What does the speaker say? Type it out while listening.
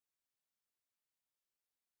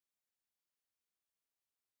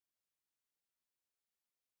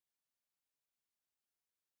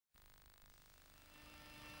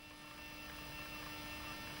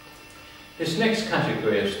This next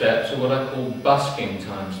category of steps are what I call busking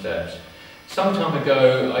time steps. Some time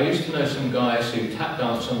ago, I used to know some guys who tap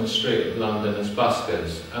danced on the street of London as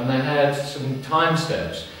buskers, and they had some time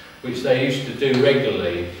steps which they used to do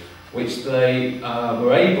regularly, which they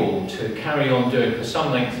were able to carry on doing for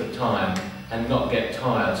some length of time and not get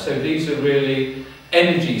tired. So these are really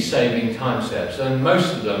energy-saving time steps, and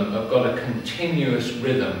most of them have got a continuous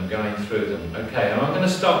rhythm going through them. Okay, and I'm going to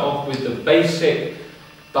start off with the basic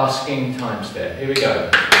busking time step. Here we go.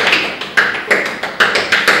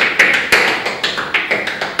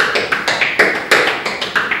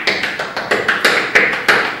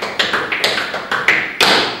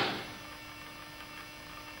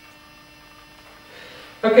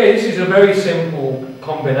 Okay, this is a very simple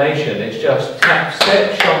combination. It's just tap,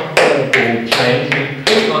 step, shuffle, ball, change,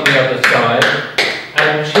 repeat on the other side,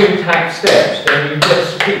 and 2 tap steps. Then you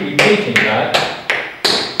just keep repeating that.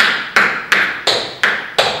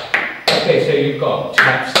 Okay, so you've got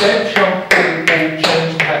tap, step, shuffle, ball,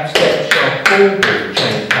 change, tap, step, shuffle, ball,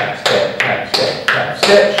 change, tap, step,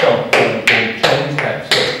 shuffle, ball, change, tap,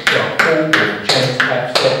 step, shuffle, ball, change,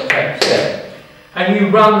 tap, step, and you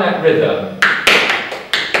run that rhythm